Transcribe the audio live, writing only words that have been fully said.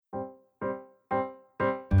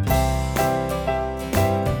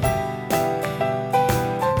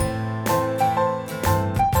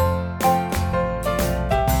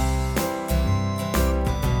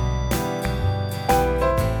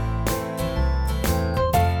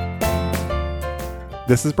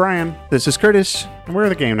This is Brian, This is Curtis. and we're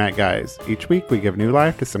the Game Night Guys. Each week we give new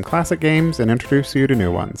life to some classic games and introduce you to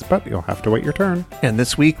new ones, but you'll have to wait your turn. And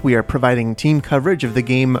this week we are providing team coverage of the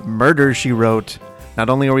game Murder, She Wrote. Not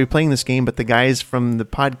only are we playing this game, but the guys from the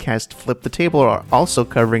podcast Flip the Table are also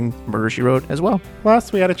covering Murder, She Wrote as well.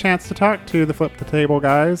 Plus, we had a chance to talk to the Flip the Table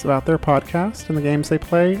guys about their podcast and the games they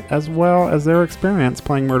play, as well as their experience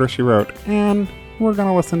playing Murder, She Wrote. And we're going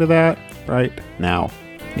to listen to that right now.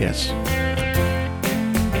 Yes.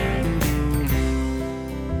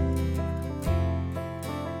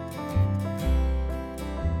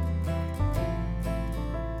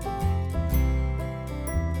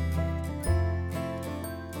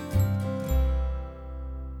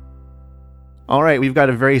 All right, we've got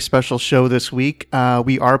a very special show this week.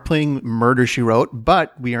 We are playing Murder, She Wrote,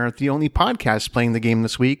 but we aren't the only podcast playing the game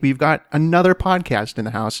this week. We've got another podcast in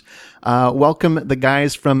the house. Welcome the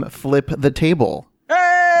guys from Flip the Table.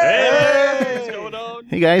 Hey! What's going on?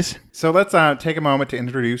 Hey, guys. So let's take a moment to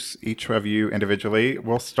introduce each of you individually.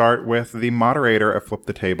 We'll start with the moderator of Flip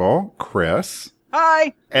the Table, Chris.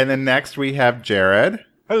 Hi. And then next we have Jared.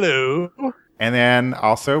 Hello. And then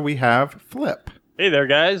also we have Flip. Hey there,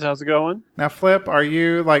 guys. How's it going? Now, Flip, are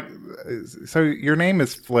you so your name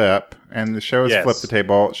is Flip and the show is Yes. Flip the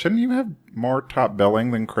Table. Shouldn't you have more top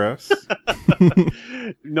billing than Chris?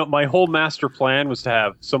 No, my whole master plan was to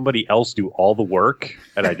have somebody else do all the work,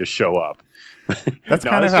 and I just show up. That's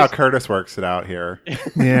No, kind of it's how just- Curtis works it out here.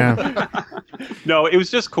 Yeah. No, it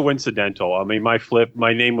was just coincidental. I mean,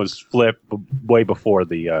 my name was Flip way before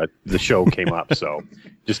the show came up, so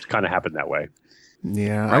just kind of happened that way.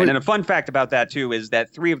 Yeah. Right, and a fun fact about that, too, is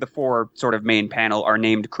that 3 of the 4 sort of main panel are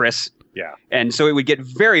named Chris. Yeah. And so it would get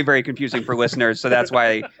very, very confusing for listeners. So that's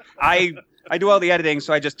why I do all the editing.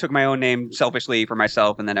 So I just took my own name selfishly for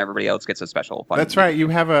myself, and then everybody else gets a special fun. That's right. You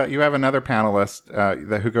have another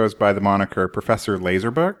panelist who goes by the moniker Professor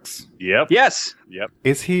Laserbooks. Yep. Yes. Yep.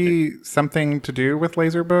 Is he something to do with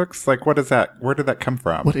Laserbooks? Like, what is that? Where did that come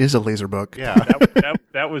from? What is a laser book? Yeah.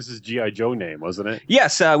 That was his G.I. Joe name, wasn't it?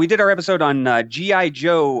 Yes, we did our episode on G.I.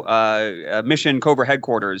 Joe Mission Cobra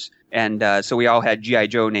Headquarters. And so we all had G.I.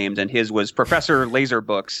 Joe names, and his was Professor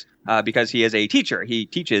Laserbooks. Because he is a teacher. He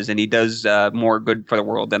teaches and he does more good for the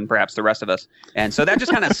world than perhaps the rest of us. And so that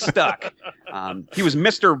just kind of stuck. He was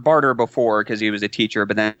Mr. Barter before because he was a teacher,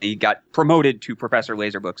 but then he got promoted to Professor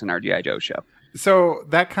Laserbooks in our G.I. Joe show. So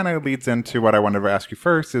that kind of leads into what I wanted to ask you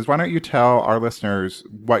first is why don't you tell our listeners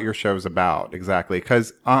what your show's about exactly?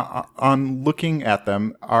 Because on looking at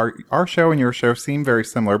them, our show and your show seem very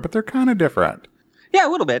similar, but they're kind of different. Yeah, a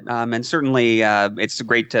little bit. And certainly it's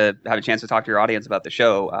great to have a chance to talk to your audience about the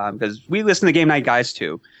show because we listen to Game Night Guys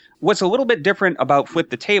too. What's a little bit different about Flip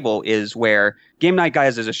the Table is where Game Night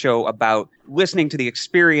Guys is a show about listening to the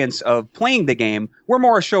experience of playing the game. We're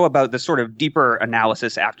more a show about the sort of deeper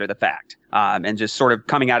analysis after the fact and just sort of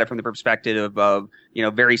coming at it from the perspective of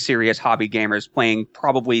very serious hobby gamers playing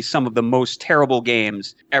probably some of the most terrible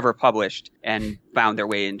games ever published and found their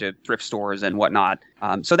way into thrift stores and whatnot.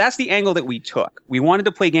 So that's the angle that we took. We wanted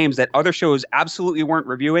to play games that other shows absolutely weren't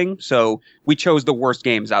reviewing, so we chose the worst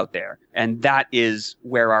games out there. And that is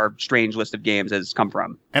where our strange list of games has come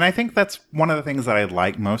from. And I think that's one of the things that I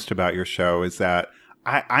like most about your show is that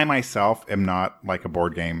I myself am not like a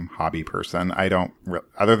board game hobby person. I don't,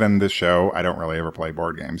 other than this show, I don't really ever play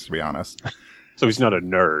board games, to be honest. So he's not a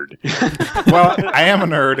nerd. Well, I am a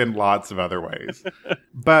nerd in lots of other ways.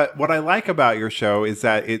 But what I like about your show is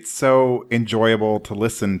that it's so enjoyable to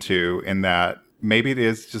listen to in that maybe it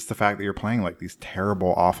is just the fact that you're playing like these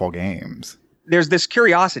terrible, awful games. There's this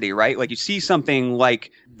curiosity, right? Like you see something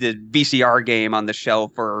like the VCR game on the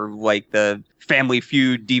shelf or like the Family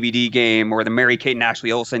Feud DVD game or the Mary-Kate and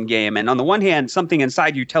Ashley Olsen game. And on the one hand, something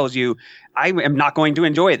inside you tells you, I am not going to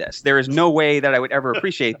enjoy this. There is no way that I would ever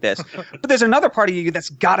appreciate this. But there's another part of you that's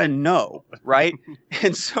got to know, right?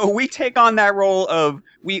 And so we take on that role of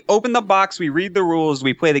we open the box, we read the rules,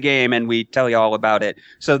 we play the game, and we tell you all about it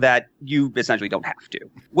so that you essentially don't have to.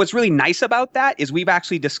 What's really nice about that is we've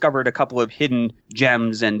actually discovered a couple of hidden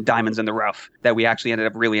gems and diamonds in the rough that we actually ended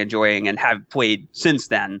up really enjoying and have played since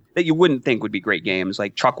then that you wouldn't think would be great games,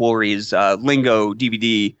 like Chuck Woolery's Lingo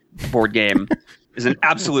DVD board game. Is an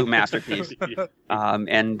absolute masterpiece. We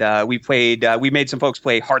made some folks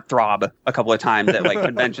play Heartthrob a couple of times at like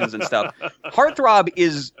conventions and stuff. Heartthrob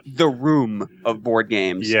is the Room of board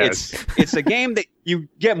games. Yes. It's a game that you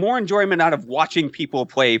get more enjoyment out of watching people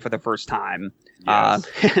play for the first time. Yes.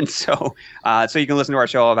 And so you can listen to our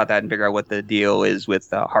show all about that and figure out what the deal is with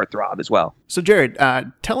Heartthrob as well. So, Jared,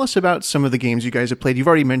 tell us about some of the games you guys have played. You've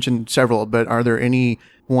already mentioned several, but are there any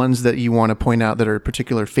ones that you want to point out that are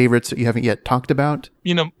particular favorites that you haven't yet talked about?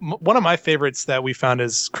 One of my favorites that we found,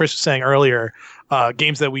 as Chris was saying earlier,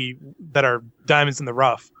 games that are diamonds in the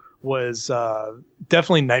rough was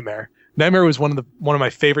definitely Nightmare. Nightmare was one of my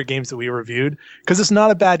favorite games that we reviewed because it's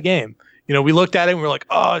not a bad game. We looked at it and we were like,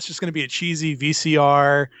 oh, it's just going to be a cheesy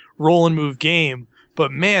VCR roll and move game.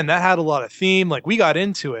 But man, that had a lot of theme. Like, we got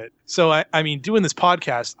into it. So I mean, doing this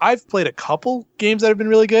podcast, I've played a couple games that have been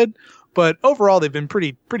really good, but overall they've been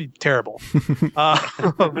pretty terrible.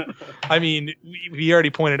 I mean, we already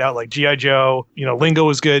pointed out like G.I. Joe, Lingo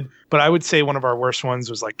was good, but I would say one of our worst ones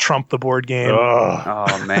was like Trump the board game.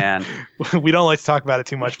 Oh man. We don't like to talk about it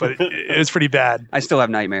too much, but it was pretty bad. I still have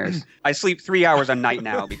nightmares. I sleep 3 hours a night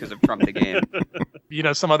now because of Trump the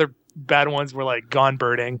game. Some other bad ones were like Gone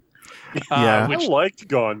Birding. Yeah. I liked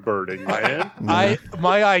Gone Birding, man. My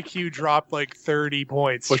IQ dropped like 30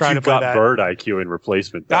 points But trying to you've play got that. bird IQ in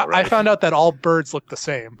replacement, though, right? I found out that all birds look the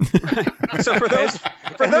same. So for those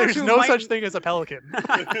There's who no might, such thing as a pelican.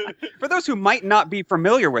 for those who might not be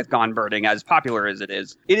familiar with Gone Birding, as popular as it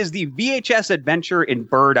is the VHS adventure in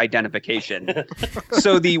bird identification.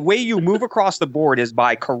 So the way you move across the board is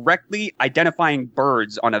by correctly identifying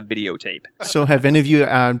birds on a videotape. So have any of you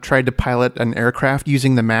tried to pilot an aircraft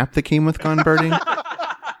using the map that came with Gone Birding?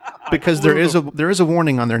 Because there is a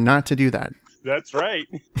warning on there not to do that. That's right.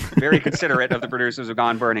 Very considerate of the producers of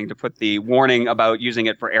Gone Burning to put the warning about using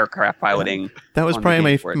it for aircraft piloting. That was on the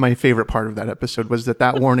probably game for it. my favorite part of that episode was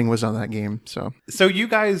that warning was on that game. So you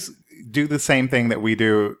guys do the same thing that we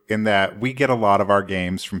do in that we get a lot of our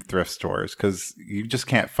games from thrift stores because you just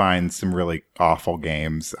can't find some really awful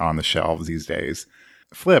games on the shelves these days.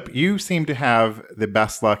 Flip, you seem to have the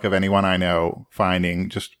best luck of anyone I know finding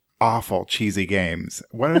just awful, cheesy games.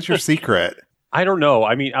 What is your secret? I don't know.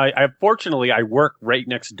 I mean, I fortunately I work right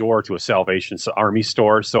next door to a Salvation Army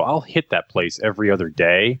store, so I'll hit that place every other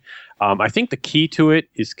day. I think the key to it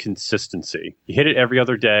is consistency. You hit it every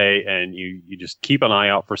other day, and you just keep an eye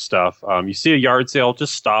out for stuff. You see a yard sale,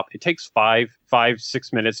 just stop. It takes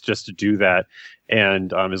 6 minutes just to do that,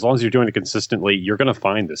 and as long as you're doing it consistently, you're going to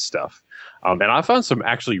find this stuff. And I found some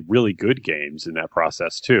actually really good games in that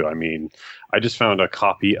process too. I mean, I just found a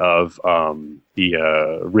copy of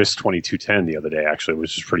the Risk 2210 the other day, actually,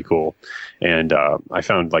 which is pretty cool. And I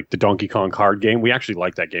found like the Donkey Kong card game. We actually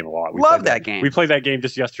like that game a lot. Love that game. We played that game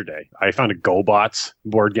just yesterday. I found a GoBots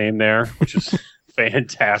board game there, which is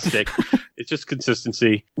fantastic. It's just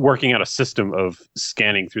consistency, working out a system of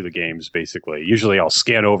scanning through the games, basically. Usually I'll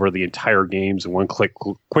scan over the entire games in one quick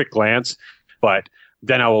glance, but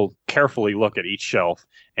then I will carefully look at each shelf,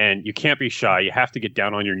 and you can't be shy. You have to get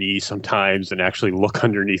down on your knees sometimes and actually look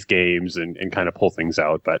underneath games and kind of pull things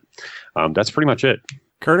out. But that's pretty much it.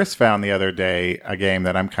 Curtis found the other day a game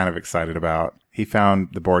that I'm kind of excited about. He found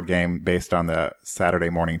the board game based on the Saturday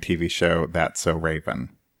morning TV show That's So Raven.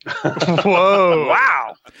 Whoa.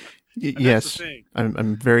 Wow. Yes,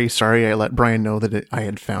 I'm very sorry I let Brian know that I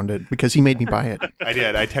had found it because he made me buy it. I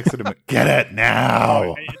did. I texted him, get it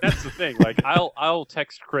now. That's the thing. Like I'll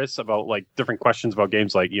text Chris about like different questions about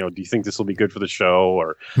games, like, do you think this will be good for the show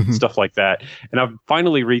or stuff like that. And I've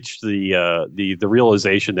finally reached the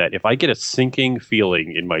realization that if I get a sinking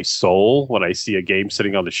feeling in my soul when I see a game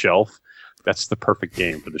sitting on the shelf, that's the perfect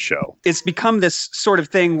game for the show. It's become this sort of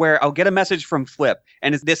thing where I'll get a message from Flip,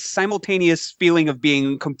 and it's this simultaneous feeling of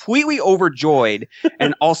being completely overjoyed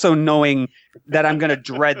and also knowing that I'm going to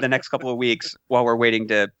dread the next couple of weeks while we're waiting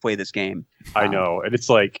to play this game. I know. And it's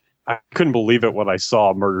like, I couldn't believe it when I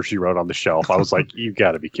saw Murder, She Wrote on the shelf. I was like, you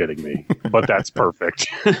got to be kidding me. But that's perfect.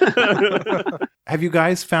 Have you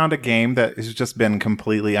guys found a game that has just been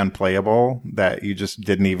completely unplayable that you just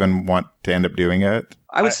didn't even want to end up doing it?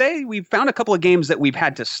 I would say we've found a couple of games that we've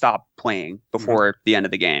had to stop playing before the end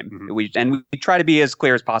of the game. Mm-hmm. We try to be as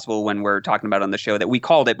clear as possible when we're talking about it on the show that we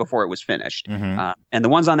called it before it was finished. Mm-hmm. And the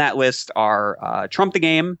ones on that list are Trump the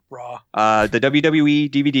Game, Raw. the WWE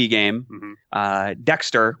DVD game, Mm-hmm.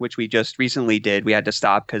 Dexter, which we just recently did. We had to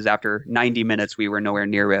stop because after 90 minutes, we were nowhere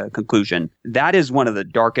near a conclusion. That is one of the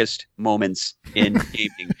darkest moments in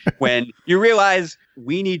gaming when you realize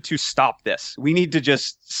we need to stop this. We need to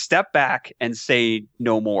just step back and say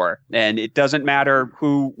no more. And it doesn't matter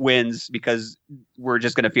who wins because we're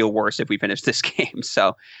just going to feel worse if we finish this game.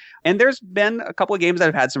 So, and there's been a couple of games that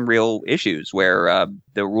have had some real issues where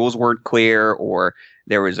the rules weren't clear or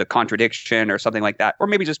there was a contradiction or something like that, or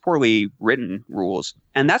maybe just poorly written rules.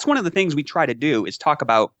 And that's one of the things we try to do is talk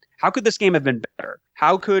about how could this game have been better?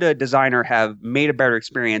 How could a designer have made a better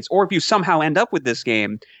experience? Or if you somehow end up with this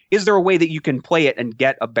game, is there a way that you can play it and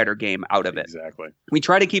get a better game out of it? Exactly. We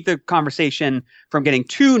try to keep the conversation from getting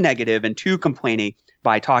too negative and too complainy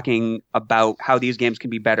by talking about how these games can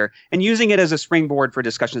be better and using it as a springboard for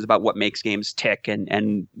discussions about what makes games tick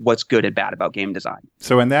and what's good and bad about game design.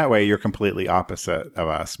 So in that way, you're completely opposite of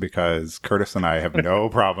us because Curtis and I have no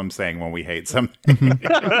problem saying when we hate something.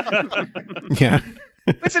 Yeah.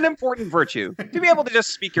 It's an important virtue to be able to just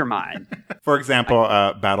speak your mind. For example,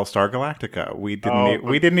 Battlestar Galactica. We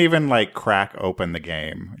didn't even like crack open the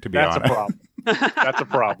game, to be honest. That's a problem. That's a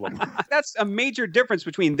problem. That's a major difference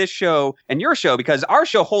between this show and your show, because our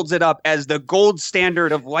show holds it up as the gold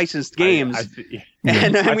standard of licensed games.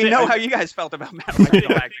 And we know how you guys felt about Battlestar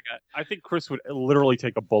Galactica. I think Chris would literally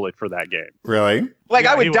take a bullet for that game. Really? Like,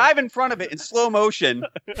 Yeah, I he would dive in front of it in slow motion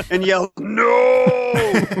and yell, "No!"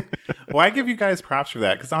 Well, I give you guys props for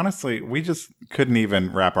that because honestly, we just couldn't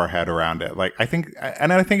even wrap our head around it. Like, I think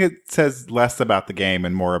it says less about the game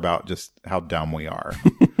and more about just how dumb we are.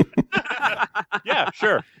 Yeah,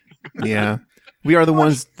 sure. Yeah. We are the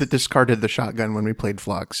ones that discarded the shotgun when we played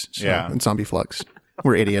Flux. So, Yeah. and Zombie Flux.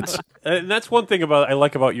 We're idiots. And that's one thing I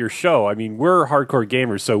like about your show. I mean, we're hardcore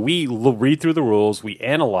gamers, so we read through the rules, we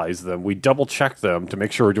analyze them, we double check them to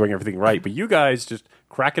make sure we're doing everything right. But you guys just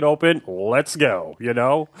crack it open, let's go, you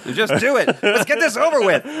know? Just do it. Let's get this over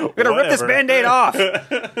with. We're going to rip this Band-Aid off.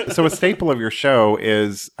 So a staple of your show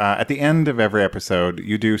is at the end of every episode,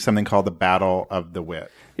 you do something called the Battle of the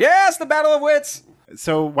Wit. Yes, the Battle of Wits.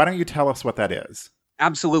 So why don't you tell us what that is?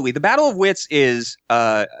 Absolutely. The Battle of Wits is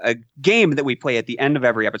a game that we play at the end of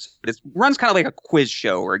every episode. It runs kind of like a quiz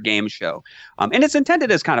show or a game show. And it's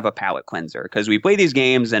intended as kind of a palate cleanser because we play these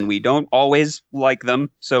games and we don't always like them.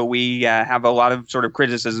 So we have a lot of sort of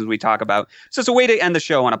criticisms we talk about. So it's a way to end the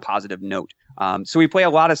show on a positive note. So we play a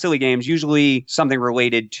lot of silly games, usually something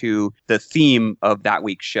related to the theme of that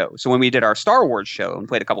week's show. So when we did our Star Wars show and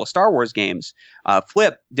played a couple of Star Wars games,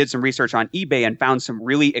 Flip did some research on eBay and found some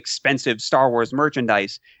really expensive Star Wars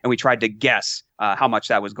merchandise, and we tried to guess how much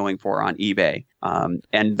that was going for on eBay.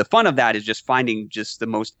 And the fun of that is just finding just the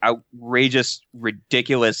most outrageous,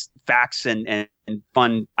 ridiculous facts and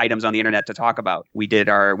fun items on the internet to talk about. When we did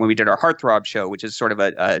our Heartthrob show, which is sort of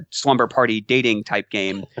a slumber party dating type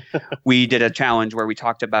game, we did a challenge where we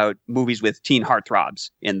talked about movies with teen heartthrobs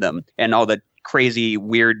in them and all the crazy,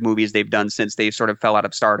 weird movies they've done since they sort of fell out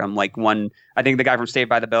of stardom. Like one, I think the guy from Saved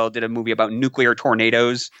by the Bell did a movie about nuclear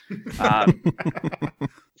tornadoes.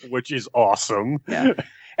 Which is awesome. Yeah.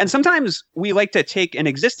 And sometimes we like to take an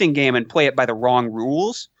existing game and play it by the wrong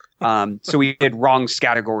rules. So we did wrong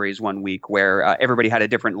categories one week where everybody had a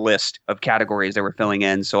different list of categories they were filling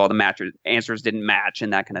in. So all the answers didn't match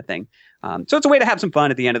and that kind of thing. So it's a way to have some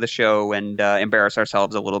fun at the end of the show and embarrass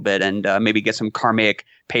ourselves a little bit and maybe get some karmic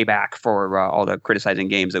payback for all the criticizing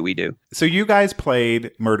games that we do. So you guys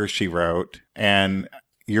played Murder, She Wrote, and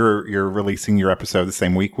you're releasing your episode the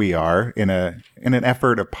same week we are in an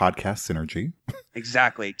effort of podcast synergy.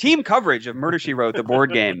 Exactly. Team coverage of Murder, She Wrote, the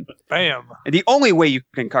board game. Bam. The only way you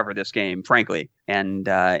can cover this game, frankly. And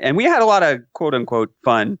we had a lot of quote unquote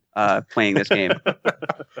fun playing this game.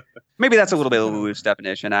 Maybe that's a little bit of a loose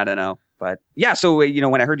definition. I don't know. But yeah, so,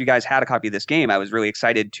 when I heard you guys had a copy of this game, I was really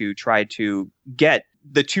excited to try to get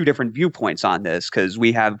the two different viewpoints on this because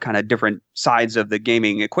we have kind of different sides of the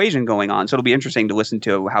gaming equation going on. So it'll be interesting to listen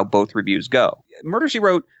to how both reviews go. Murder, She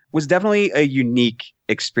Wrote was definitely a unique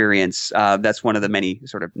experience. That's one of the many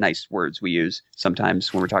sort of nice words we use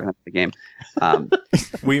sometimes when we're talking about the game.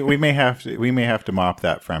 We may have to mop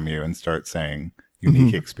that from you and start saying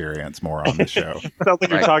unique experience more on the show. Sounds like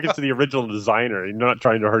you're Right. talking to the original designer. You're not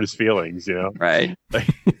trying to hurt his feelings, you know? Right.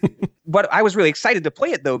 But I was really excited to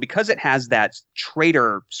play it, though, because it has that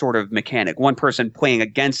traitor sort of mechanic, one person playing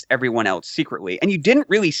against everyone else secretly. And you didn't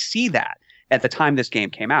really see that at the time this game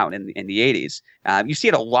came out in the 80s. You see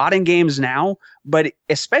it a lot in games now, but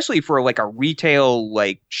especially for like a retail,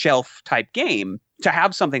 like shelf type game, to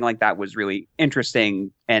have something like that was really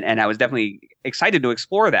interesting. And I was definitely excited to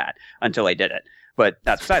explore that until I did it. But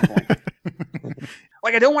that's beside the point.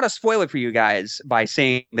 Like, I don't want to spoil it for you guys by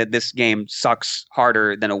saying that this game sucks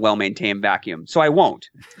harder than a well-maintained vacuum. So I won't.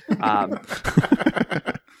 But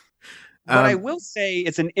I will say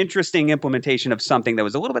it's an interesting implementation of something that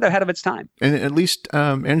was a little bit ahead of its time. And at least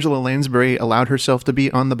Angela Lansbury allowed herself to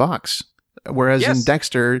be on the box. Whereas in Yes.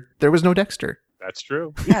 Dexter, there was no Dexter. That's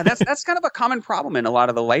true. Yeah, that's kind of a common problem in a lot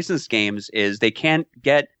of the licensed games is they can't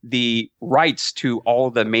get the rights to all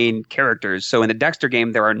the main characters. So in the Dexter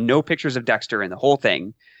game, there are no pictures of Dexter in the whole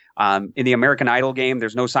thing. In the American Idol game,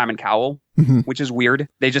 there's no Simon Cowell, which is weird.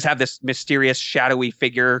 They just have this mysterious, shadowy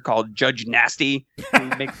figure called Judge Nasty who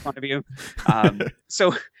makes fun of you.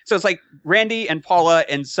 So it's like Randy and Paula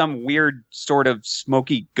and some weird sort of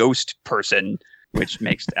smoky ghost person, which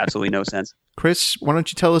makes absolutely no sense. Chris, why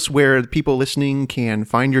don't you tell us where the people listening can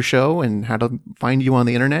find your show and how to find you on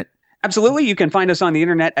the internet? Absolutely. You can find us on the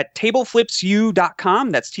internet at tableflipsyou.com.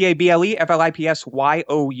 That's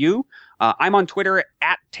TABLEFLIPSYOU. I'm on Twitter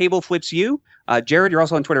at tableflipsyou. Jared, you're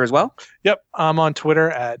also on Twitter as well. Yep. I'm on Twitter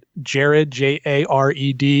at Jared, JARED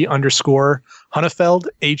 _ Hunnefeld,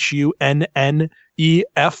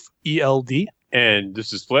 HUNNEFELD. And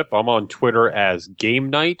this is Flip. I'm on Twitter as Game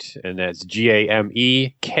Night, and that's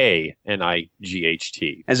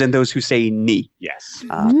GAMEKNIGHT. As in those who say knee. Yes.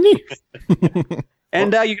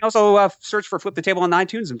 And you can also search for Flip the Table on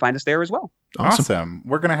iTunes and find us there as well. Awesome.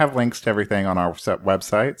 We're going to have links to everything on our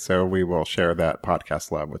website, so we will share that podcast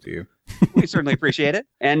love with you. We certainly appreciate it.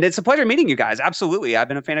 And it's a pleasure meeting you guys. Absolutely. I've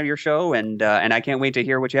been a fan of your show, and I can't wait to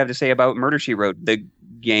hear what you have to say about Murder, She Wrote, the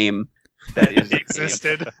game that is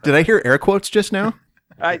Existed. Did I hear air quotes just now?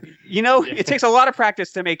 It takes a lot of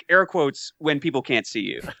practice to make air quotes when people can't see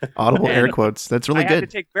you. Audible air quotes. That's really I good. had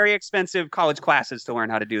to take very expensive college classes to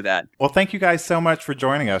learn how to do that. Well, thank you guys so much for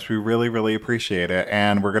joining us. We really, really appreciate it.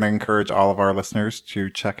 And we're going to encourage all of our listeners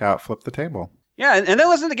to check out Flip the Table. Yeah, and then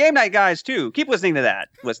listen to Game Night Guys, too. Keep listening to that,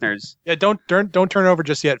 listeners. Yeah, don't turn over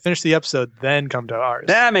just yet. Finish the episode, then come to ours.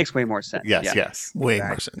 That makes way more sense. Yes, Yeah. yes. Way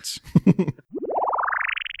more sense.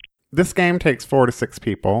 This game takes 4 to 6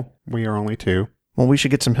 people. We are only 2. Well, we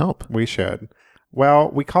should get some help. We should. Well,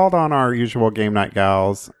 we called on our usual Game Night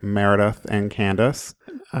gals, Meredith and Candace.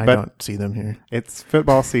 I But- don't see them here. It's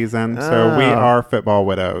football season, so we are football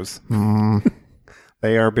widows.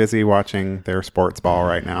 They are busy watching their sports ball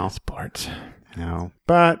right now. Sports. No.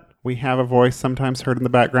 But we have a voice sometimes heard in the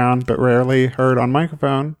background, but rarely heard on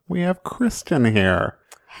microphone. We have Kristen here.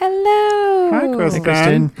 Hello. Hi, Kristen.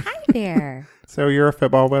 Kristen. Hi there. So you're a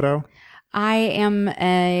football widow? I am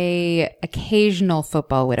a occasional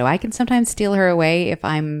football widow. I can sometimes steal her away if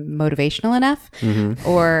I'm motivational enough,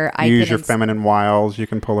 or I You use can your feminine wiles. You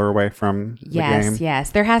can pull her away from the game.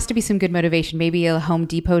 Yes. There has to be some good motivation. Maybe a Home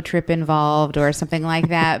Depot trip involved or something like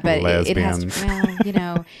that. But it has to. Lesbians.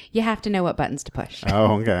 Well, you have to know what buttons to push,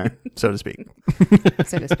 Oh, okay. So to speak.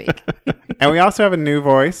 so to speak. And we also have a new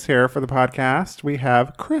voice here for the podcast. We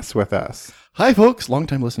have Chris with us. Hi, folks.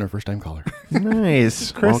 Long-time listener, first-time caller.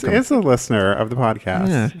 Nice. Chris Welcome. is a listener of the podcast.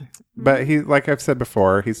 Yeah. But he, like I've said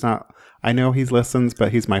before, he's not, I know he listens,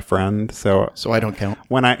 but he's my friend. So So I don't count.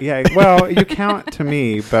 when you count to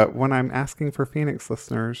me, but when I'm asking for Phoenix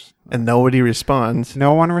listeners, And nobody responds.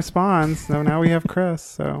 no one responds. So now we have Chris.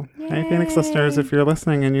 So, hey, Phoenix listeners, if you're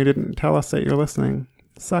listening and you didn't tell us that you're listening,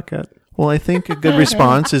 suck it. Well, I think a good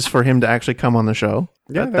response is for him to actually come on the show.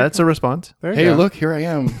 Yeah, That's a response. There you Hey, go. look, here I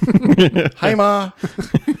am. Hi, Ma.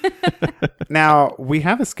 Now, we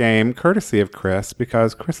have this game courtesy of Chris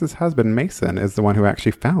because Chris's husband, Mason, is the one who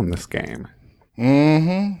actually found this game.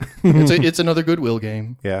 It's another Goodwill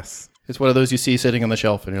game. Yes, It's one of those you see sitting on the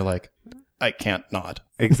shelf, and you're like, I can't not.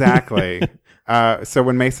 exactly. So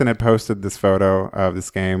when Mason had posted this photo of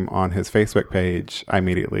this game on his Facebook page, I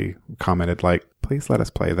immediately commented, like, please let us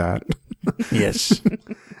play that. Yes.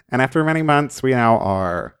 And after many months, we now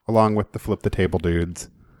are, along with the Flip the Table dudes.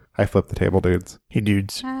 Hi, Flip the Table dudes. Hey,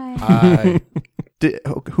 dudes. Hi.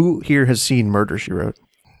 Who here has seen Murder, She Wrote?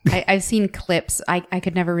 I've seen clips. I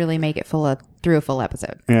could never really make it through a full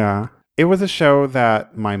episode. Yeah. It was a show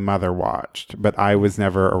that my mother watched, but I was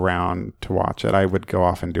never around to watch it. I would go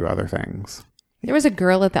off and do other things. There was a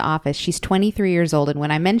girl at the office. She's 23 years old. And when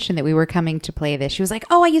I mentioned that we were coming to play this, she was like,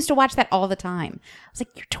 oh, I used to watch that all the time. I was like,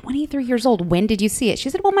 you're 23 years old. When did you see it? She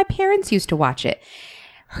said, well, my parents used to watch it.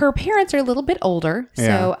 Her parents are a little bit older.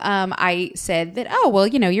 So I said that, oh, well,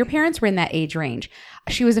 your parents were in that age range.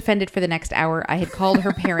 She was offended for the next hour. I had called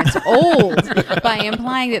her parents old by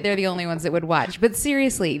implying that they're the only ones that would watch. But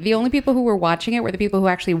seriously, the only people who were watching it were the people who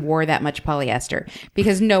actually wore that much polyester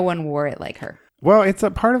because no one wore it like her. Well, it's a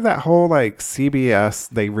part of that whole like CBS.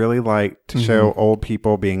 They really like to show old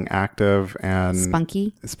people being active and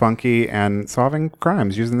spunky and solving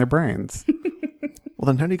crimes using their brains. Well,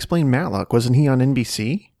 then how do you explain Matlock? Wasn't he on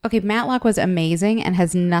NBC? Okay, Matlock was amazing and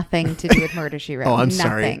has nothing to do with Murder, She Wrote. Oh, I'm nothing.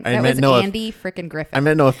 sorry. That was Andy frickin' Griffith. I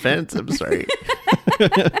meant no offense. I'm sorry.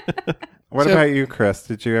 What about you, Chris?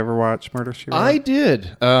 Did you ever watch Murder, She Wrote? I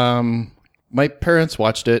did. My parents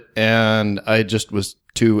watched it, and I just was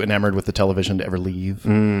too enamored with the television to ever leave.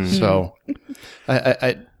 So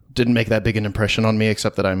I didn't make that big an impression on me,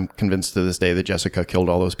 except that I'm convinced to this day that Jessica killed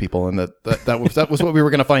all those people, and that was what we were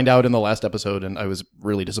going to find out in the last episode, and I was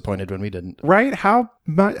really disappointed when we didn't. Right? How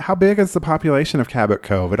big is the population of Cabot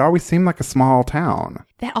Cove? It always seemed like a small town.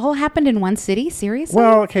 That all happened in one city? Seriously?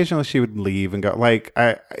 Well, occasionally she would leave and go. Like,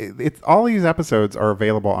 it's all these episodes are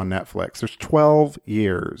available on Netflix. There's 12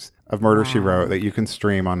 years of Murder, She Wrote that you can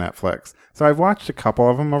stream on Netflix. So I've watched a couple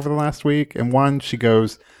of them over the last week, and one she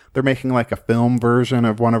goes... They're making like a film version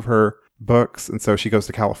of one of her books. And so she goes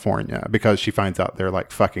to California because she finds out they're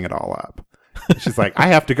like fucking it all up. She's like, I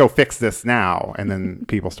have to go fix this now. And then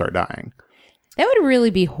people start dying. That would really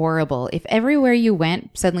be horrible if everywhere you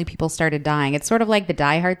went, suddenly people started dying. It's sort of like the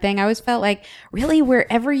Die Hard thing. I always felt like, really,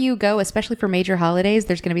 wherever you go, especially for major holidays,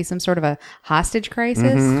 there's going to be some sort of a hostage crisis.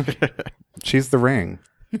 Mm-hmm. She's the Ring.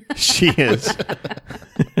 She is.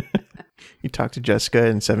 You talk to Jessica,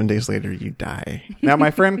 and 7 days later, you die. Now, my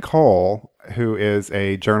friend Cole, who is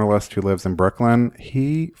a journalist who lives in Brooklyn,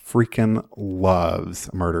 he freaking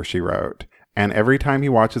loves Murder, She Wrote. And every time he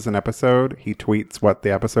watches an episode, he tweets what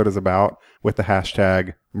the episode is about with the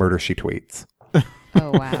hashtag Murder, She Tweets.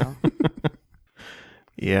 Oh, wow.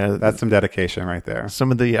 Yeah. That's some dedication right there.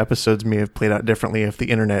 Some of the episodes may have played out differently if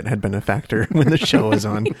the internet had been a factor when the show was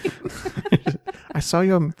on. I saw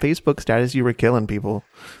you on Facebook status. You were killing people.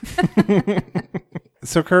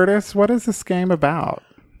 So, Curtis, what is this game about?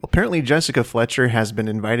 Apparently, Jessica Fletcher has been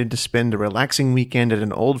invited to spend a relaxing weekend at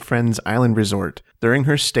an old friend's island resort. During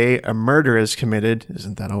her stay, a murder is committed.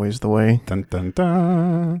 Isn't that always the way? Dun, dun,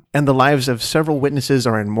 dun. And the lives of several witnesses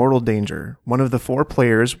are in mortal danger. One of the 4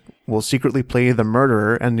 players will secretly play the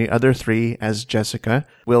murderer, and the other 3, as Jessica,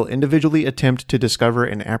 will individually attempt to discover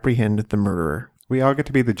and apprehend the murderer. We all get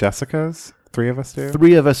to be the Jessicas? 3 of us do?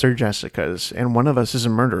 3 of us are Jessicas, and one of us is a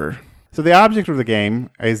murderer. So the object of the game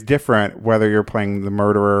is different whether you're playing the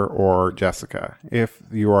murderer or Jessica. If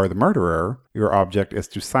you are the murderer, your object is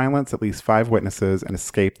to silence at least 5 witnesses and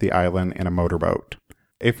escape the island in a motorboat.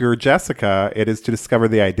 If you're Jessica, it is to discover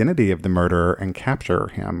the identity of the murderer and capture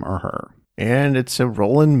him or her. And it's a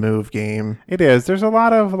roll and move game. It is. There's a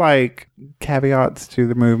lot of like caveats to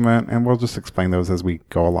the movement, and we'll just explain those as we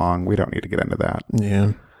go along. We don't need to get into that.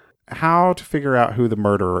 Yeah. How to figure out who the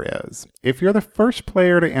murderer is. If you're the first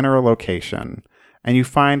player to enter a location and you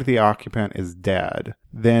find the occupant is dead,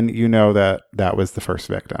 then you know that that was the first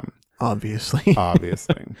victim. Obviously.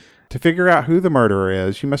 To figure out who the murderer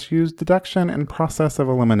is, you must use deduction and process of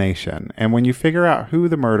elimination. And when you figure out who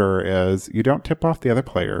the murderer is, you don't tip off the other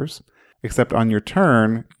players, except on your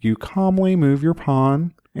turn, you calmly move your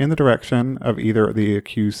pawn in the direction of either the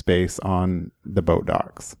accused space on the boat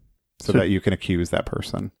docks. So that you can accuse that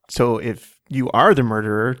person. So if you are the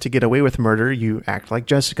murderer, to get away with murder, you act like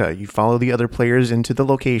Jessica. You follow the other players into the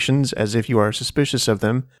locations as if you are suspicious of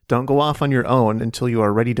them. Don't go off on your own until you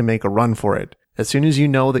are ready to make a run for it. As soon as you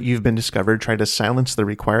know that you've been discovered, try to silence the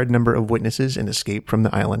required number of witnesses and escape from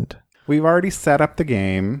the island. We've already set up the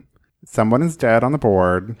game. Someone is dead on the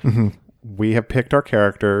board. Mm-hmm. We have picked our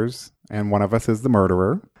characters, and one of us is the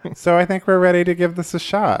murderer. So I think we're ready to give this a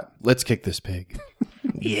shot. Let's kick this pig.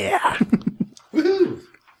 Yeah.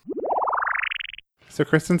 So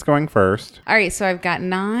Kristen's going first. All right, so I've got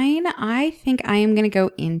 9. I think I am going to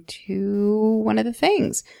go into one of the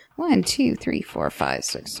things. 1, 2, 3, 4, 5,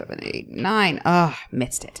 6, 7, 8, 9. Oh,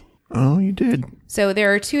 missed it. Oh, you did. So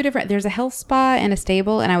there are 2 different, there's a health spa and a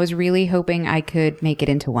stable, and I was really hoping I could make it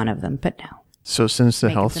into one of them, but no. So since the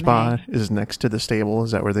Make it health to spa May. is next to the stable,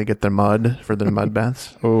 is that where they get their mud for their mud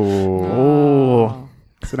baths? Oh.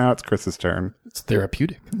 So now it's Chris's turn. It's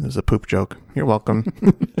therapeutic. There's a poop joke. You're welcome.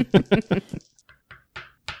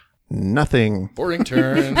 Nothing. Boring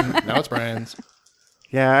turn. Now it's Brian's.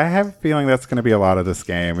 Yeah, I have a feeling that's going to be a lot of this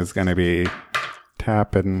game. Is going to be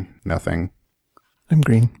tap and nothing. I'm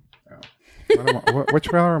green. Which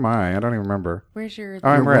color am I? I don't even remember. Where's your... Oh,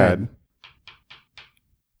 I'm You're red.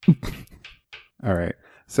 All right.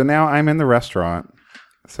 So now I'm in the restaurant.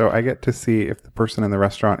 So I get to see if the person in the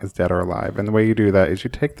restaurant is dead or alive. And the way you do that is you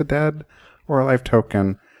take the dead or alive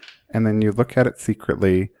token and then you look at it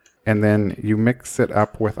secretly and then you mix it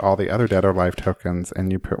up with all the other dead or alive tokens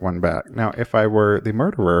and you put one back. Now, if I were the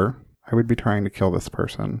murderer, I would be trying to kill this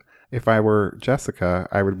person. If I were Jessica,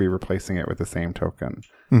 I would be replacing it with the same token.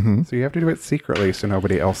 Mm-hmm. So you have to do it secretly so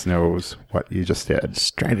nobody else knows what you just did.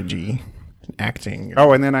 Strategy. Acting.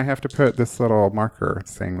 Oh, and then I have to put this little marker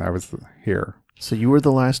saying that I was here. So you were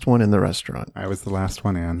the last one in the restaurant. I was the last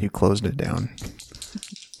one in. You closed it down.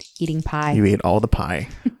 Eating pie. You ate all the pie.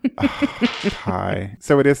 Pie.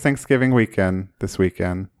 So it is Thanksgiving weekend this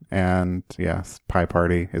weekend. And yes, pie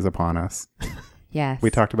party is upon us. Yes. We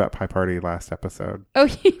talked about Pie Party last episode. Oh,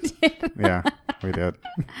 you did? Yeah, we did.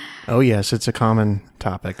 Oh, yes, it's a common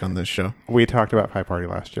topic on this show. We talked about Pie Party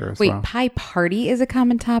last year as Wait, well. pie party is a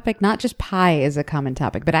common topic? Not just pie is a common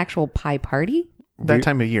topic, but actual pie party? That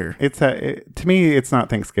time of year. To me, it's not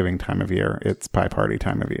Thanksgiving time of year. It's Pie Party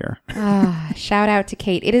time of year. Shout out to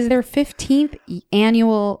Kate. It is their 15th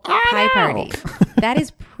annual pie party. That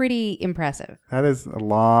is pretty impressive. That is a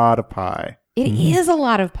lot of pie. It is a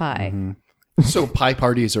lot of pie. So pie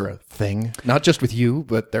parties are a thing, not just with you,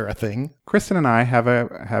 but they're a thing. Kristen and I have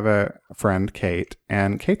a friend, Kate,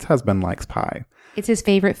 and Kate's husband likes pie. It's his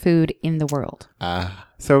favorite food in the world.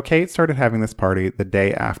 So Kate started having this party the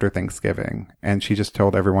day after Thanksgiving, and she just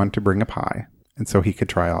told everyone to bring a pie. And so he could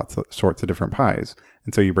try all sorts of different pies.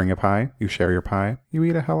 And so you bring a pie, you share your pie, you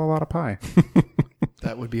eat a hell of a lot of pie.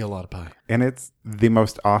 That would be a lot of pie. And it's the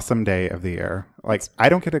most awesome day of the year. Like, I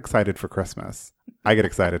don't get excited for Christmas. I get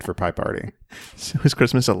excited for Pie Party. So is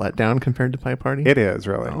Christmas a letdown compared to Pie Party? It is,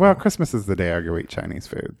 really. Well, Christmas is the day I go eat Chinese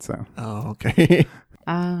food, so. Oh, okay.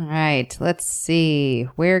 All right. Let's see.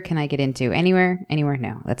 Where can I get into? Anywhere? Anywhere?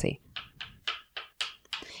 No. Let's see.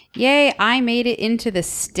 Yay. I made it into the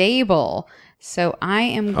stable. So I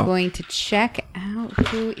am going to check out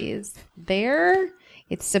who is there.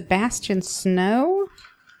 It's Sebastian Snow.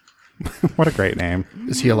 What a great name.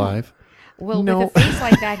 Is he alive? Well, No. with a face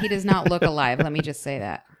like that, he does not look alive. Let me just say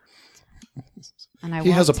that. And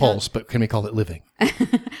He has a pulse, but can we call it living?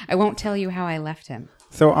 I won't tell you how I left him.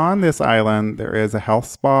 So on this island, there is a health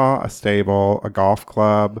spa, a stable, a golf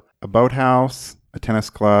club, a boathouse, a tennis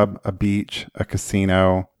club, a beach, a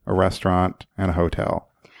casino, a restaurant, and a hotel.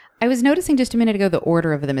 I was noticing just a minute ago the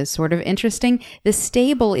order of them is sort of interesting. The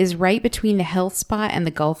stable is right between the health spa and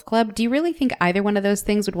the golf club. Do you really think either one of those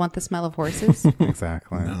things would want the smell of horses?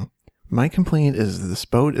 Exactly. My complaint is this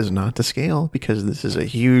boat is not to scale because this is a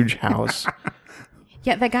huge house.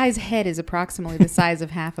 Yeah, that guy's head is approximately the size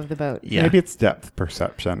of half of the boat. Yeah. Maybe it's depth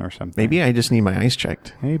perception or something. Maybe I just need my eyes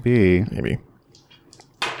checked. Maybe. Maybe.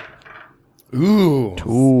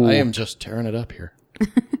 Ooh. I am just tearing it up here.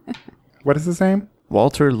 What is his name?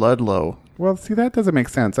 Walter Ludlow. Well, see, that doesn't make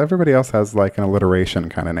sense. Everybody else has like an alliteration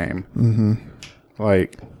kind of name. Mm-hmm.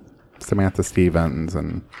 Like Samantha Stevens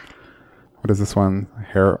and what is this one?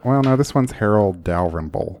 Well, no, this one's Harold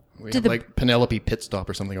Dalrymple. We Did have the- like Penelope Pitstop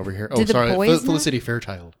or something over here. Oh, Did the sorry. boys Felicity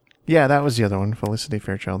Fairchild. Yeah, that was the other one, Felicity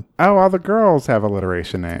Fairchild. Oh, all the girls have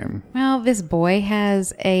alliteration name. Well, this boy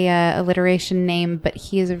has a alliteration name, but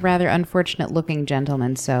he is a rather unfortunate looking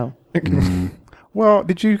gentleman, so... Well,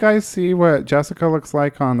 did you guys see what Jessica looks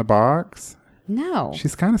like on the box? No.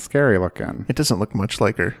 She's kind of scary looking. It doesn't look much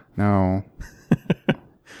like her. No.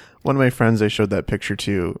 One of my friends I showed that picture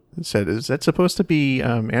to said, is that supposed to be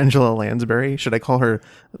Angela Lansbury? Should I call her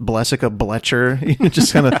Blessica Bletcher?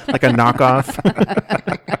 Just kind of like a knockoff.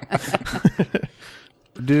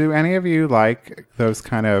 Do any of you like those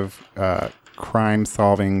kind of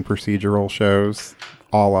crime-solving procedural shows,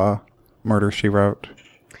 a la Murder, She Wrote?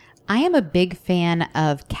 I am a big fan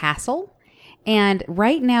of Castle, and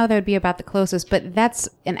right now that would be about the closest, but that's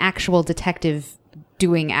an actual detective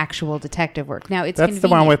doing actual detective work. Now, it's That's the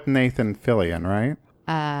one convenient. with Nathan Fillion, right?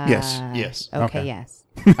 Yes. Yes. Okay, yes.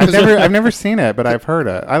 I've never seen it, but I've heard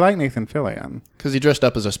it. I like Nathan Fillion. Because he dressed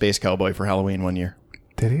up as a space cowboy for Halloween one year.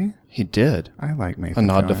 Did he? He did. I like A Nathan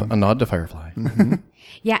nod Fillion. to Firefly.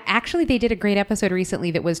 Yeah, actually, they did a great episode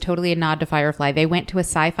recently that was totally a nod to Firefly. They went to a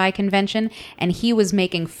sci-fi convention, and he was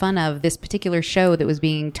making fun of this particular show that was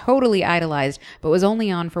being totally idolized, but was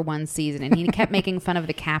only on for one season. And he kept making fun of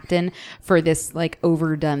the captain for this, like,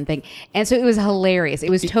 overdone thing. And so it was hilarious. It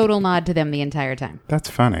was total nod to them the entire time. That's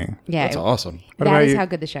funny. Yeah, That's awesome. What that about is you? how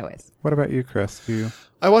good the show is. What about you, Chris?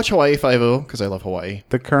 I watch Hawaii Five-0 because I love Hawaii.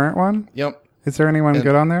 The current one? Yep. Is there anyone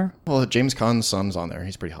good on there? Well, James Caan's son's on there.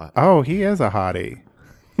 He's pretty hot. Oh, he is a hottie.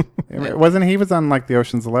 Wasn't he was on like the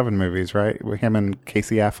Ocean's 11 movies, right? With him and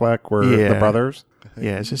Casey Affleck were the Yeah. brothers.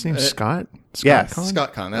 Yeah, is his name Scott? yes. Conn?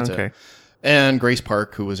 Scott Conn, that's Okay. it. And Grace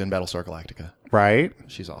Park, who was in Battlestar Galactica. Right?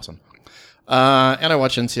 She's awesome. And I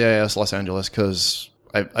watch NCIS Los Angeles because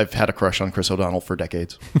I've had a crush on Chris O'Donnell for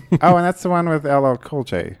decades. Oh, and that's the one with LL Cool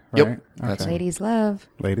J, right? Yep. That's Ladies love.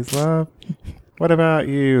 Ladies Love. What about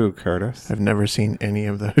you, Curtis? I've never seen any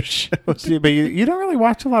of those shows. But you don't really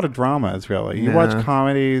watch a lot of dramas, really. You Nah. watch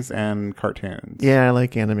comedies and cartoons. Yeah, I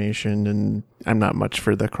like animation, and I'm not much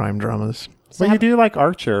for the crime dramas. So Well, you do like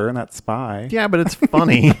Archer and that Spy. Yeah, but it's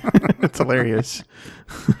funny. It's hilarious.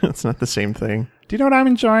 It's not the same thing. Do you know what I'm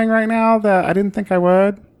enjoying right now that I didn't think I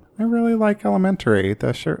would? I really like Elementary,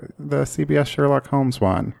 the CBS Sherlock Holmes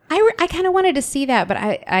one. I I kind of wanted to see that, but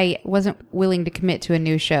I wasn't willing to commit to a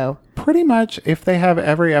new show. Pretty much, if they have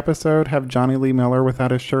every episode have Johnny Lee Miller without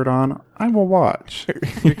his shirt on, I will watch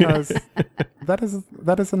because that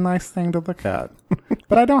is a nice thing to look at.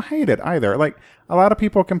 But I don't hate it either. Like a lot of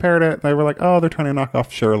people compared it, they were like, "Oh, they're trying to knock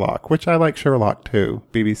off Sherlock," which I like Sherlock too,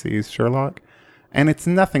 BBC's Sherlock, and it's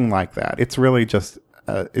nothing like that. It's really just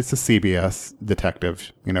it's a CBS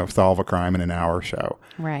detective, solve a crime in an hour show.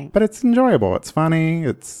 Right. But it's enjoyable. It's funny.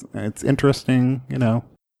 It's interesting.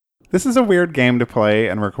 This is a weird game to play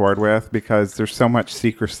and record with because there's so much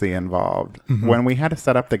secrecy involved. Mm-hmm. When we had to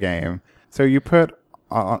set up the game, so you put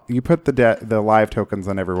the live tokens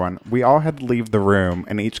on everyone. We all had to leave the room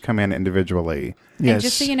and each come in individually. Yes. And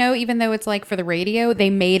just so you know, even though it's like for the radio, they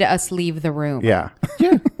made us leave the room. Yeah.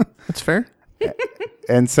 Yeah, that's fair.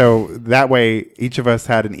 And so that way, each of us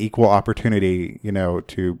had an equal opportunity,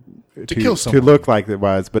 to kill someone. To look like it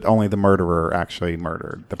was, but only the murderer actually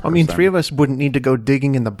murdered the person. I mean, 3 of us wouldn't need to go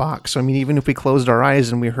digging in the box. So, I mean, even if we closed our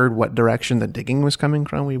eyes and we heard what direction the digging was coming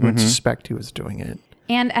from, we would suspect who was doing it.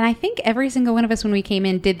 And I think every single one of us, when we came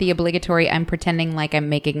in, did the obligatory, I'm pretending like I'm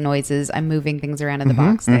making noises, I'm moving things around in the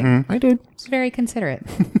box thing. I did. It's very considerate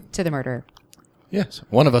to the murderer. Yes,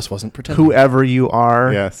 one of us wasn't pretending. Whoever you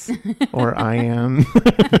are. Yes. Or I am.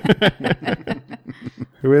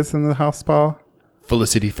 Who is in the house, Paul?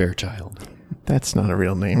 Felicity Fairchild. That's not a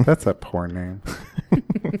real name. That's a porn name.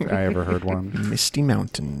 If I ever heard one. Misty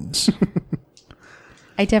Mountains.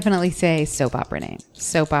 I definitely say soap opera name.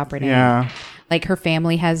 Soap opera name. Yeah. Like her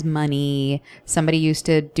family has money. Somebody used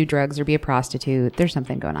to do drugs or be a prostitute. There's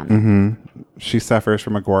something going on there. Mm-hmm. She suffers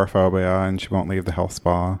from agoraphobia and she won't leave the health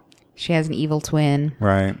spa. She has an evil twin.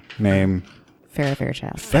 Right. Name. Farrah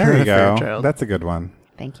Fairchild. There you go. Fairchild. That's a good one.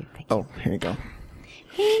 Thank you. Oh, here you go.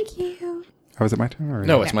 Thank you. Oh, is it my turn? Or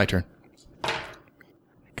No, it's my turn.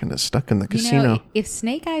 Kind of stuck in the casino. If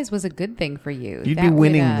Snake Eyes was a good thing for you, You'd that be would,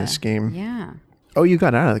 winning this game. Yeah. Oh, you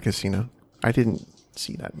got out of the casino. I didn't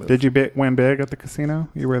see that move. Did you win big at the casino?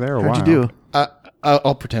 You were there a while. How'd you do?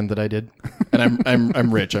 I'll pretend that I did, and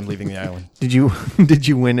I'm rich. I'm leaving the island. Did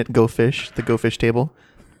you win at Go Fish, the Go Fish table?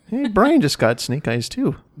 Hey, Brian just got Snake Eyes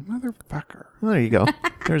too. Motherfucker. Well, there you go.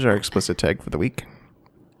 There's our explicit tag for the week.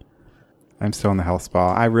 I'm still in the health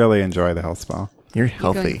spa. I really enjoy the health spa. You're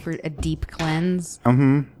Going healthy. for a deep cleanse.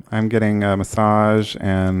 I'm getting a massage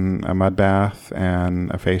and a mud bath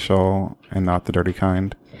and a facial and not the dirty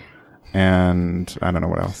kind. And I don't know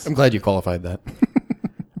what else. I'm glad you qualified that.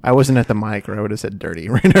 I wasn't at the mic, or I would have said dirty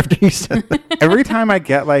right after you said that. Every time I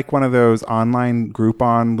get like one of those online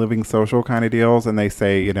Groupon living social kind of deals and they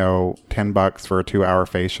say, $10 for a 2-hour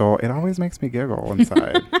facial, it always makes me giggle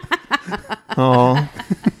inside. Oh,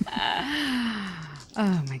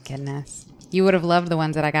 Oh, my goodness. You would have loved the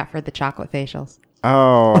ones that I got for the chocolate facials.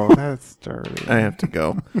 Oh, that's dirty. I have to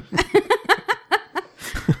go.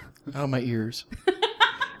 Oh, my ears.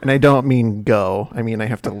 And I don't mean go. I mean I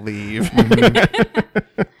have to leave.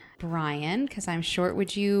 Brian, because I'm short,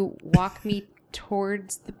 would you walk me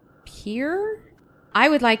towards the pier? I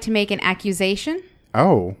would like to make an accusation.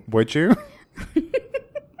 Oh, would you?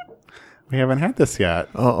 We haven't had this yet.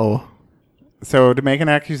 Uh-oh. So to make an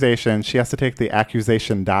accusation, she has to take the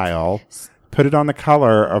accusation dial, put it on the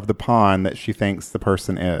color of the pawn that she thinks the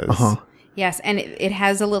person is. Uh-huh. Yes, and it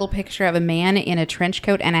has a little picture of a man in a trench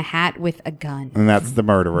coat and a hat with a gun. And that's the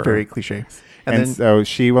murderer. Very cliche. And then so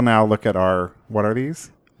she will now look at what are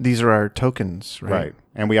these? these are our tokens, right? Right.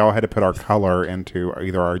 And we all had to put our color into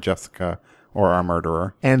either our Jessica or our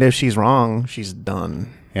murderer. And if she's wrong, she's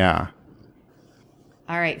done. Yeah.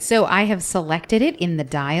 All right, so I have selected it in the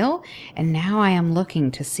dial, and now I am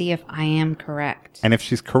looking to see if I am correct. And if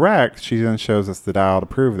she's correct, she then shows us the dial to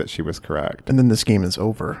prove that she was correct. And then this game is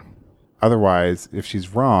over. Otherwise, if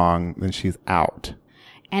she's wrong, then she's out.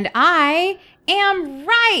 And I am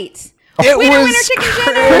right. It Winner, was winner, chicken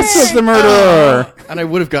dinner. Chris was the murderer. And I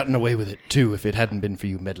would have gotten away with it, too, if it hadn't been for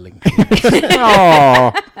you meddling.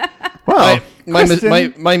 Oh. Well,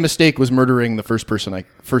 My mistake was murdering the first person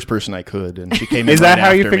I could, and she came in. Is that right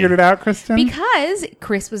how you after figured me. it out, Kristen? Because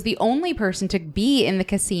Chris was the only person to be in the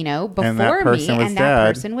casino And that before me, person was and that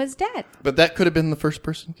dead. person was dead. But that could have been the first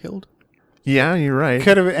person killed. Yeah, you're right.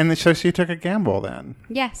 Could have, and so she took a gamble then.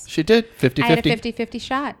 Yes. She did. 50-50. I had a 50-50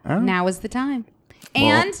 shot. Oh. Now is the time.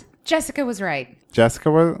 And Jessica was right. Jessica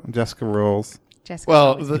rules. Jessica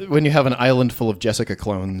Well, was when you have an island full of Jessica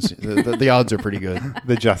clones, the odds are pretty good.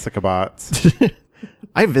 The Jessica bots.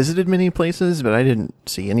 I visited many places, but I didn't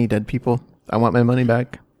see any dead people. I want my money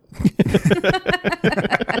back.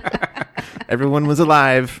 Everyone was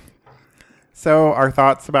alive. So our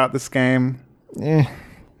thoughts about this game.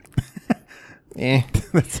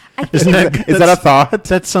 Isn't Is that a thought?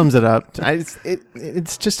 That sums it up.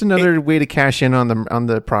 It's just another way to cash in on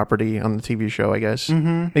the property on the TV show, I guess.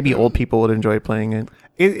 Mm-hmm. Maybe old people would enjoy playing it.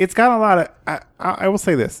 It's got a lot of. I will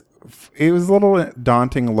say this: it was a little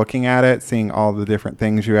daunting looking at it, seeing all the different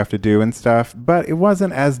things you have to do and stuff. But it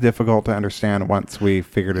wasn't as difficult to understand once we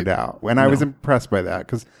figured it out. And I was impressed by that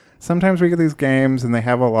because sometimes we get these games and they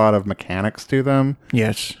have a lot of mechanics to them.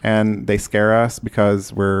 Yes, and they scare us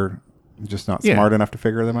because we're just not smart enough to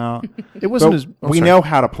figure them out. It wasn't we know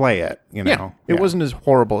how to play it, you know. Yeah, it wasn't as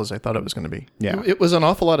horrible as I thought it was going to be. Yeah. It was an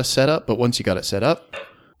awful lot of setup, but once you got it set up,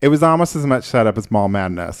 It was almost as much setup as Mall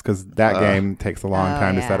Madness because that game takes a long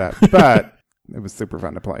time to yeah. set up. But it was super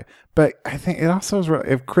fun to play. But I think it also is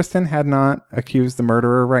if Kristen had not accused the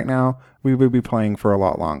murderer right now, we would be playing for a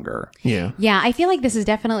lot longer. Yeah. Yeah, I feel like this is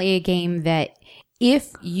definitely a game that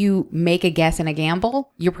if you make a guess and a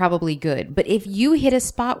gamble, you're probably good. But if you hit a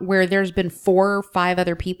spot where there's been 4 or 5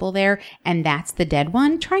 other people there and that's the dead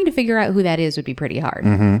one, trying to figure out who that is would be pretty hard.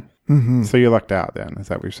 So you lucked out then. Is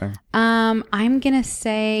that what you're saying? I'm going to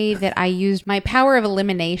say that I used my power of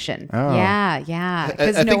elimination. Oh. Yeah. I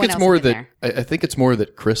Because no think one it's else more is in that there. I think it's more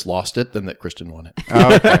that Chris lost it than that Kristen won it.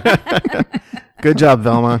 Oh, okay. Good job,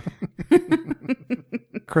 Velma.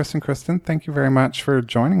 Chris and Kristen, thank you very much for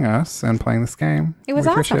joining us and playing this game. It was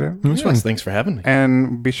We appreciate awesome. it. It was fun. Thanks for having me.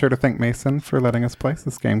 And be sure to thank Mason for letting us play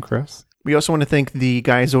this game, Chris. We also want to thank the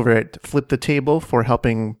guys over at Flip the Table for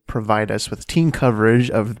helping provide us with team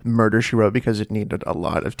coverage of Murder, She Wrote because it needed a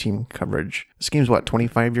lot of team coverage. This game's,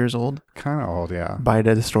 25 years old? Kind of old, yeah. Buy it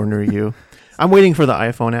at a store near you. I'm waiting for the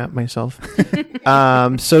iPhone app myself.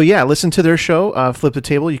 So yeah, listen to their show, Flip the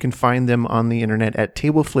Table. You can find them on the internet at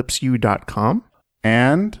tableflipsyou.com.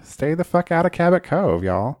 And stay the fuck out of Cabot Cove,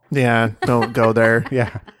 y'all. Yeah, don't go there.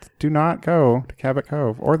 Yeah. Do not go to Cabot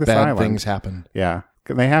Cove or this Bad island. things happen. Yeah.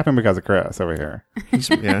 They happen because of Chris over here.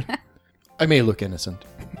 Yeah. I may look innocent.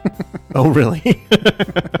 Oh, really?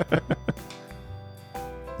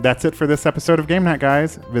 That's it for this episode of Game Night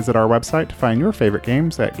Guys. Visit our website to find your favorite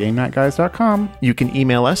games at GameNightGuys.com. You can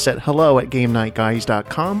email us at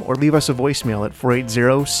hello@GameNightGuys.com or leave us a voicemail at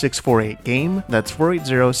 480-648-GAME. That's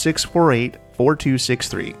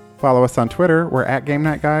 480-648-4263. Follow us on Twitter. We're at Game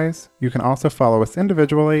Night Guys. You can also follow us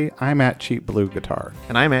individually. I'm at Cheap Blue Guitar.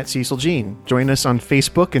 And I'm at Cecil Jean. Join us on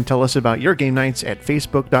Facebook and tell us about your game nights at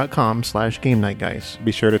facebook.com/GameNightGuys.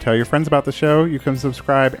 Be sure to tell your friends about the show. You can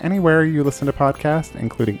subscribe anywhere you listen to podcasts,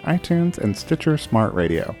 including iTunes and Stitcher Smart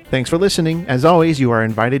Radio. Thanks for listening. As always, you are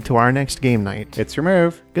invited to our next game night. It's your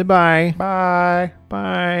move. Goodbye. Bye.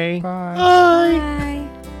 Bye. Bye. Bye.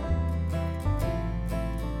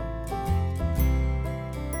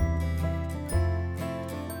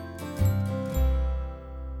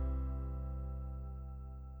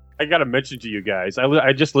 I got to mention to you guys,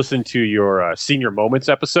 I just listened to your Senior Moments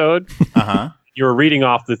episode. Uh-huh. You were reading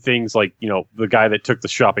off the things like, the guy that took the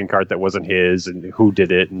shopping cart that wasn't his and who did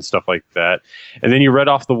it and stuff like that. And then you read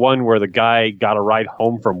off the one where the guy got a ride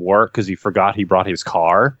home from work because he forgot he brought his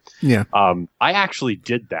car. Yeah. I actually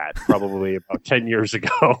did that probably about 10 years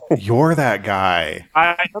ago. You're that guy.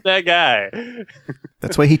 I know that guy.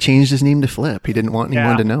 That's why he changed his name to Flip. He didn't want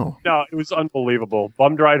anyone to know. No, it was unbelievable.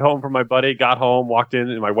 Bummed ride home from my buddy, got home, walked in,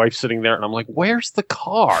 and my wife's sitting there, and I'm like, where's the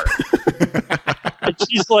car? And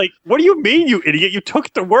she's like, what do you mean, you idiot? You took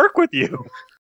it to work with you.